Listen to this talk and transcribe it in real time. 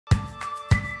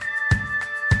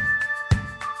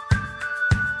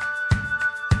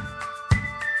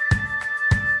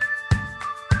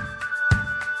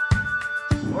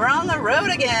road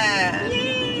again.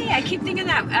 Yay! I keep thinking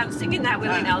that I'm singing that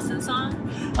Willie Nelson song.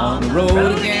 On the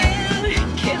road again.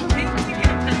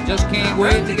 Just can't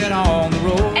wait to get on the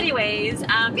road. Anyways,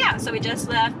 yeah, so we just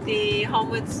left the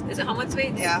Homewood, is it Homewood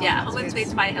Suites? Yeah, Homewood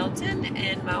Suites by Hilton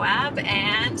in Moab,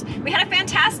 and we had a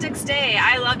fantastic stay.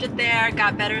 I loved it there,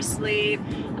 got better sleep.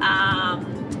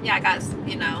 Yeah, I got,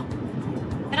 you know,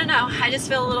 I don't know, I just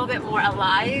feel a little bit more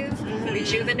alive,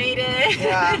 rejuvenated.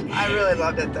 Yeah, I really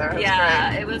loved it there. It was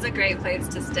great. It was a great place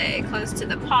to stay, close to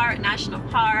the park, National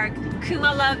Park.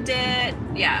 Kuma loved it.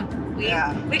 Yeah.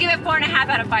 We give it 4.5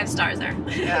 out of 5 stars there.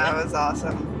 Yeah, it was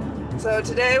awesome. So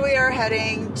today we are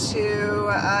heading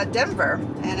to Denver,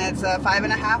 and it's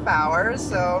 5.5 hours,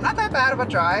 so not that bad of a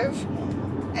drive.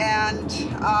 And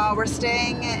we're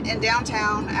staying in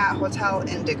downtown at Hotel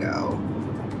Indigo.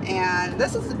 And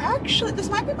this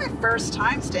might be my first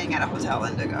time staying at a Hotel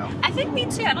Indigo. I think me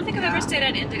too. I don't think I've ever stayed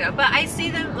at Indigo, but I see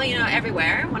them, you know,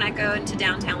 everywhere when I go into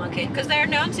downtown location, because they're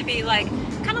known to be like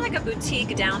kind of like a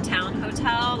boutique downtown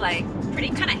hotel, like pretty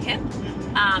kind of hip.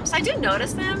 So I do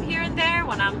notice them here and there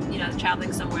when I'm, you know,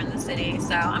 traveling somewhere in the city.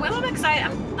 So I'm a little bit excited.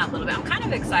 I'm kind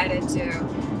of excited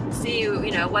to see,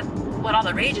 you know, what all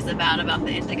the rage is about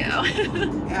the Indigo.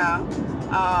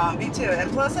 Yeah, me too. And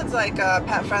plus, it's like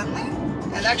pet friendly.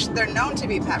 And actually, they're known to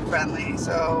be pet friendly,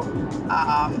 so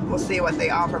we'll see what they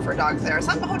offer for dogs there.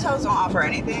 Some hotels don't offer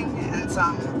anything, and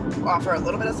some offer a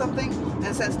little bit of something.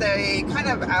 And since they kind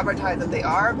of advertise that they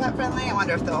are pet friendly, I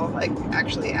wonder if they'll like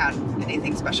actually add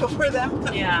anything special for them.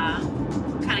 Yeah,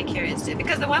 kind of curious too,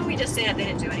 because the one we just stayed at, they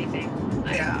didn't do anything.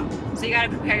 Like, yeah. So you got to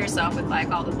prepare yourself with like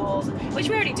all the bowls, which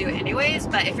we already do anyways.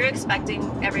 But if you're expecting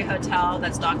every hotel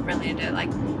that's dog friendly to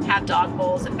like have dog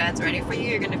bowls and beds ready for you,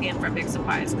 you're going to be in for a big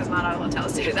surprise, because not all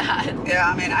hotels do that. Yeah,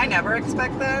 I mean, I never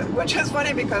expect that, which is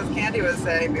funny because Candy was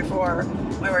saying before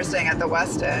when we were staying at the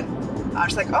Westin,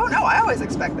 she's like, oh no, I always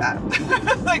expect that.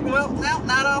 Like, well, no,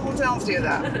 not all hotels do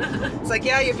that. It's like,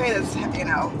 yeah, you pay this, you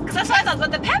know. Because that's what I thought,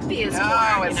 but the pet fee is no,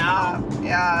 more, it's you know? not.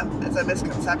 Yeah, it's a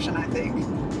misconception, I think.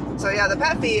 So yeah, the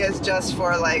pet fee is just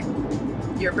for like,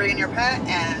 you're bringing your pet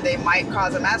and they might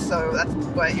cause a mess, so that's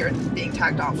what you're being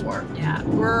tagged on for. Yeah.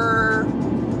 We're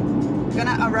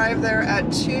gonna arrive there at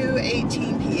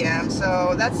 2:18 p.m.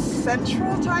 so that's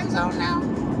Central Time Zone now.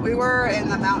 We were in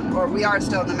the mountain, or we are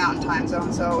still in the Mountain Time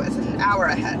Zone, so it's an hour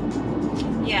ahead.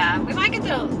 Yeah, we might get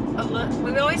there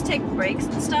we always take breaks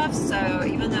and stuff, so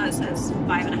even though it says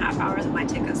 5.5 hours, it might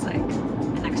take us like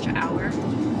an extra hour.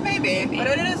 Maybe, but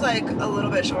it is like a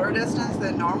little bit shorter distance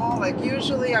than normal. Like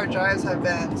usually our drives have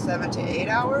been 7 to 8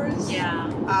 hours.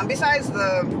 Yeah. Besides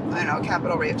the, I don't know,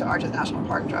 Capitol Reef to Arches National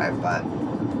Park drive, but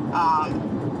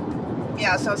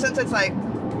yeah. So since it's like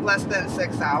less than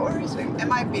 6 hours, it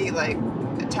might be like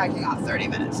tacking on 30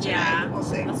 minutes today. Yeah. We'll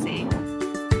see. We'll see.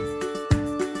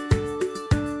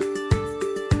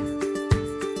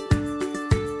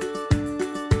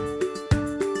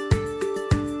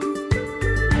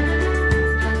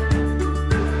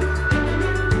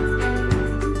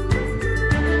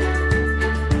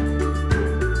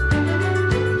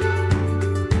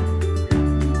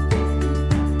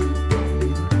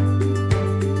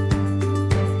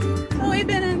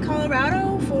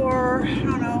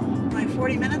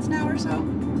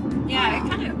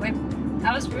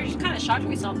 We were just kind of shocked when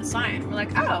we saw the sign. We're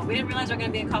like, oh, we didn't realize we were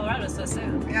going to be in Colorado so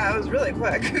soon. Yeah, it was really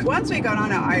quick. Once we got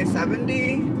on at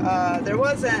I-70, there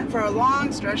wasn't, for a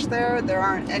long stretch there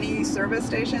aren't any service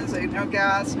stations, so no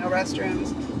gas, no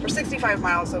restrooms, for 65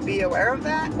 miles, so be aware of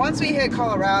that. Once we hit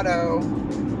Colorado,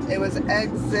 it was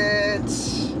exit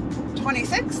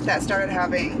 26 that started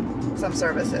having some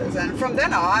services. And from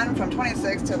then on, from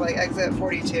 26 to like exit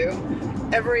 42,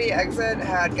 every exit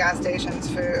had gas stations,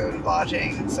 food,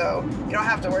 lodging, so you don't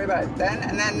have to worry about it then.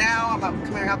 And then now I'm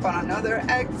coming up on another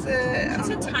exit. It's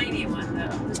a tiny one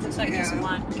though. This looks like just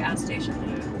one gas station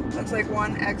there. Looks like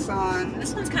one Exxon.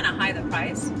 This one's kind of high the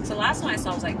price. So last one I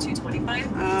saw was like $225.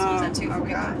 This one's at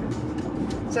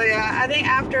 $245. Okay. So yeah, I think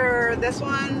after this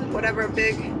one, whatever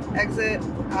big exit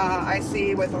I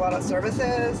see with a lot of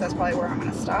services, that's probably where I'm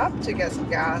going to stop to get some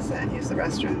gas and use the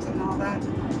restrooms and all that.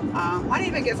 Might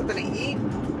even get something to eat,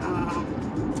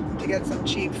 to get some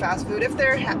cheap fast food if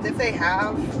they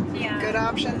have good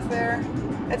options there.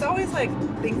 It's always like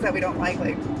things that we don't like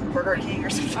Burger King or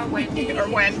something. Or Wendy. Or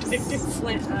Wendy's.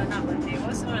 Not Wendy.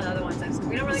 What's one of the other ones?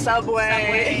 We don't really.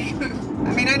 Subway.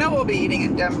 I mean, I know we'll be eating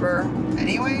in Denver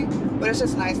anyway, but it's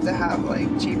just nice to have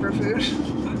like cheaper food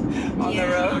on the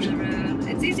road. On the road.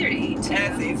 It's easier to eat too.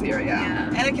 And it's easier, yeah.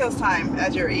 And it kills time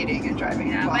as you're eating and driving.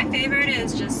 Yeah, my favorite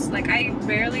is just like I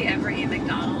rarely ever eat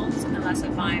McDonald's unless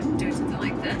if I'm doing something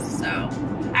like this. So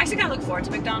I actually kind of look forward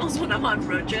to McDonald's when I'm on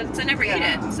road trips. I never eat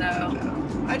it, so. Yeah.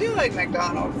 I do like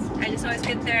McDonald's. I just always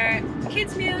get their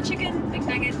kids meal, chicken,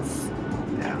 McNuggets.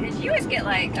 Yeah. And you always get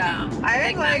like I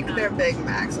Big like Mac, their Big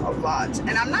Macs a lot.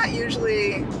 And I'm not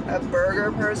usually a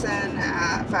burger person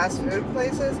at fast food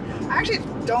places. I actually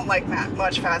don't like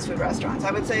much fast food restaurants.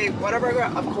 I would say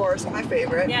Whataburger, of course, my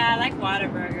favorite. Yeah, I like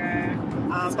Whataburger.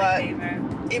 That's my But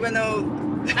favorite. even though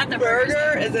Not the burger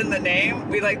burgers. is in the name,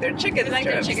 we like their chicken We like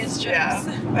strips. their chicken strips.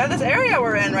 Yeah. We have this area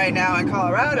we're in right now in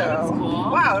Colorado. That's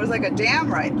cool. Wow, there's like a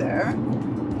dam right there.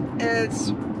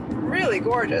 It's really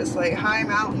gorgeous, like high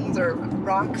mountains or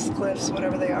rocks, cliffs,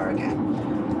 whatever they are again.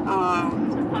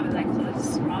 They're probably like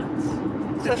cliffs, rocks.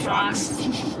 Cliff rocks.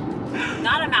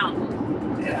 Not a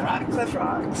mountain. Yeah, cliff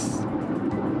rocks.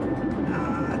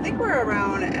 I think we're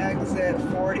around exit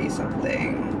 40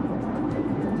 something.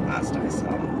 Last I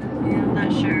saw. Yeah, I'm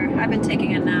not sure. I've been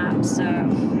taking a nap, so I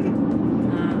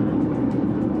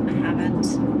haven't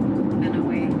been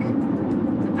awake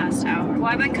the past hour. Well,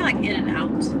 I've been kind of like in and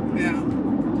out. Yeah.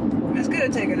 It's good to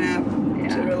take a nap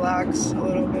to relax a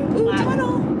little bit. Ooh, Wow.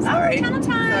 tunnel! Sorry. Oh, tunnel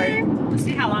time. Sorry. Let's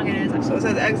see how long it is. So it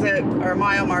says exit or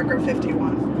mile marker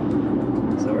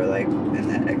 51. So we're like in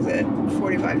that exit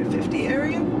 45 to 50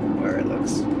 area where it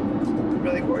looks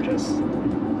really gorgeous.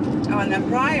 Oh, and then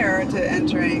prior to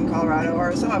entering Colorado,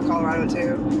 or some of Colorado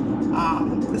too,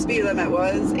 the speed limit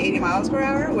was 80 miles per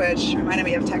hour, which reminded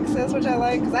me of Texas, which I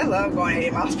like because I love going 80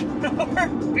 miles per hour.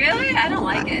 Really? I don't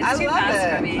like it. It's I too love fast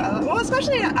it. for me. Well,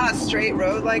 especially on a straight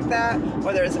road like that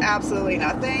where there's absolutely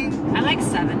nothing. I like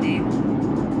 70.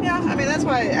 Yeah, I mean, that's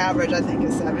why average, I think,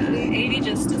 is 70. 80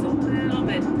 just is a little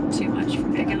bit too much for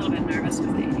me. I get a little bit nervous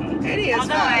with 80. 80 is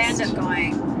Although fast. I end up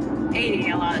going 80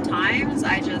 a lot of times,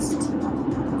 I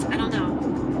don't know.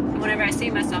 Whenever I see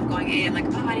myself going 80, I'm like,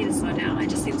 oh, I need to slow down. It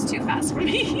just seems too fast for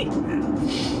me.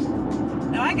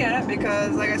 No, I get it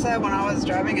because, like I said, when I was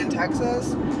driving in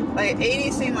Texas, like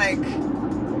 80 seemed like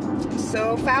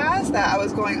so fast that I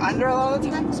was going under a lot of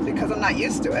times because I'm not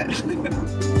used to it.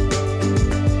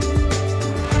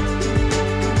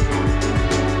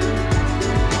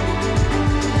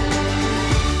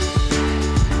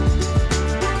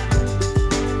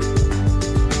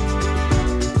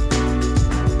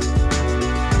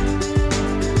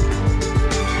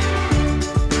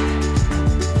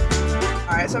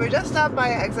 So we just stopped by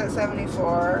exit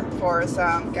 74 for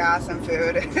some gas and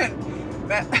food.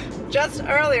 And just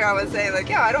earlier I was saying like,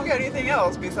 yeah, I don't get anything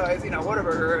else besides,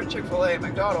 Whataburger, Chick-fil-A,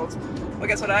 McDonald's. Well,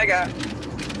 guess what I got?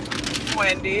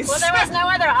 Wendy's. Well, there was no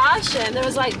other option. There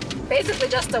was like basically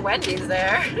just a Wendy's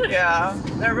there. Yeah,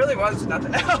 there really was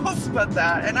nothing else but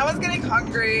that. And I was getting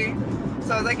hungry.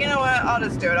 So I was like, you know what? I'll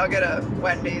just do it. I'll get a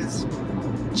Wendy's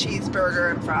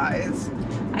cheeseburger and fries.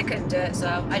 I couldn't do it,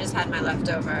 so I just had my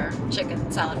leftover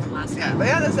chicken salad from last night. But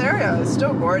yeah, this area is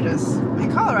still gorgeous. I mean,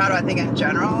 Colorado, I think in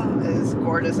general, is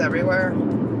gorgeous everywhere.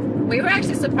 We were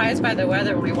actually surprised by the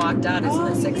weather when we walked out. It's in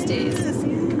the 60s. Yes,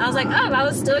 yeah. I was like, oh, I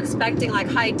was still expecting like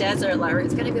high desert, like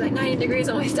it's gonna be like 90 degrees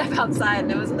when we step outside,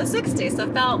 and it was in the 60s. So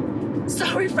it felt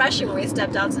so refreshing when we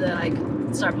stepped out to like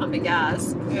start pumping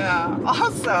gas. Yeah.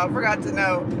 Also, I forgot to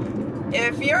note,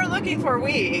 if you're looking for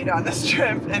weed on this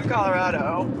trip in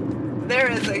Colorado, there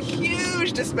is a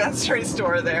huge dispensary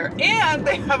store there, and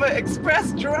they have an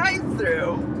express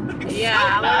drive-through.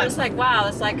 Yeah, I was like, wow,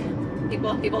 it's like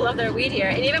people love their weed here.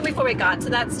 And even before we got to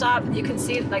that stop, you can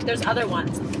see like there's other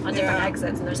ones on different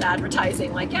exits, and there's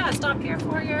advertising like, yeah, stop here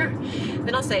for your.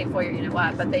 They don't say for your, you know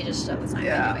what, but they just show the sign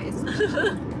anyways.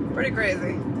 Pretty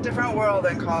crazy. Different world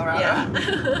in Colorado.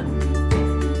 Yeah.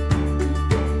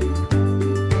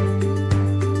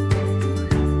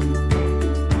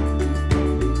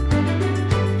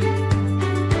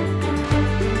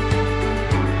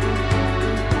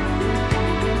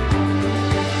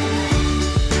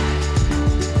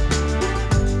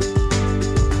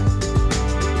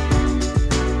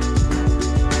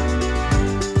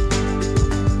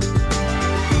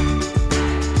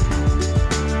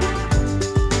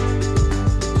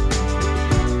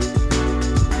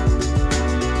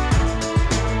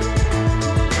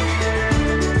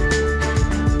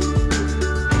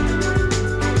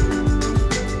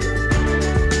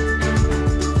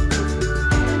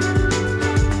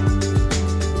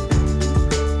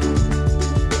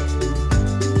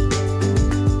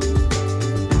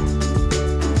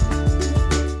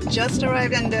 Just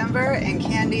arrived in Denver, and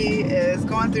Candy is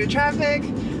going through traffic.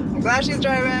 I'm glad she's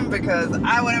driving because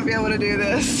I wouldn't be able to do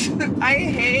this. I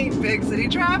hate big city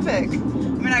traffic. I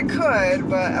mean, I could,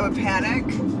 but I would panic.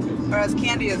 Whereas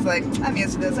Candy is like, I'm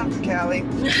used to this. I'm from Cali.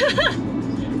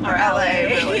 Or LA,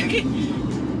 really.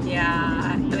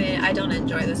 Yeah, I mean, I don't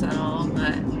enjoy this at all,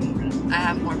 but I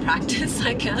have more practice,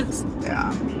 I guess.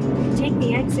 Yeah. Take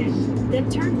the exit, then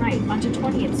turn right onto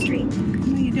 20th Street.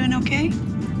 Are you doing okay?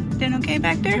 Doing okay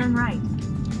back there? Turn right.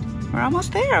 We're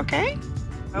almost there, okay?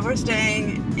 We're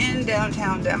staying in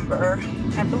downtown Denver.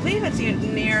 I believe it's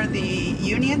near the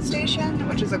Union Station,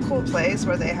 which is a cool place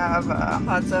where they have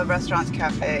lots of restaurants,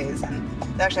 cafes, and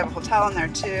they actually have a hotel in there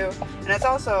too. And it's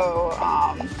also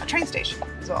a train station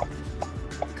as well.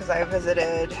 Because I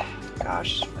visited,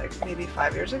 gosh, like maybe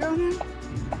 5 years ago now.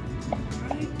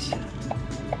 Right.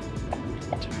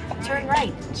 Turn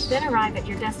right, then arrive at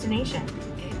your destination.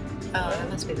 Oh, that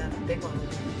must be that big one.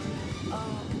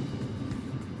 Oh.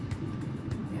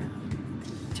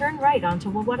 Turn right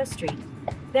onto Wawata Street,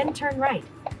 then turn right.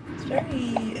 It's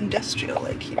very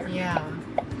industrial-like here. Yeah.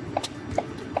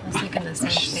 I was thinking the same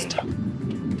thing.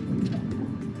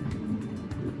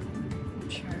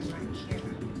 Turn right here.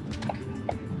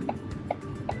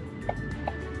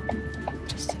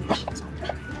 Destination's on the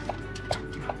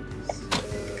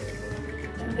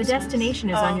right. The destination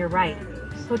is on your right.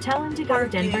 Hotel Indigo,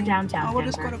 Parking. Denver, downtown Oh, we'll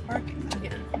just go Denver. to parking then.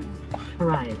 Yeah.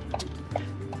 Arrived.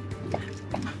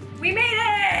 We made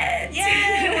it!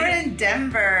 Yay! We're in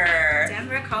Denver.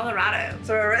 Denver, Colorado.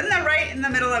 So we're right in the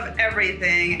middle of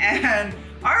everything, and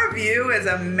our view is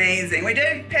amazing. We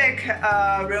did pick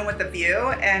a room with a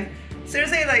view, and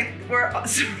seriously, like, we're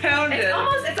surrounded.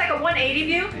 It's like a 180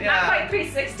 view. Yeah. Not quite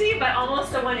 360, but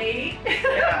almost a 180.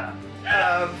 Yeah,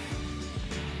 of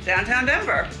downtown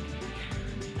Denver.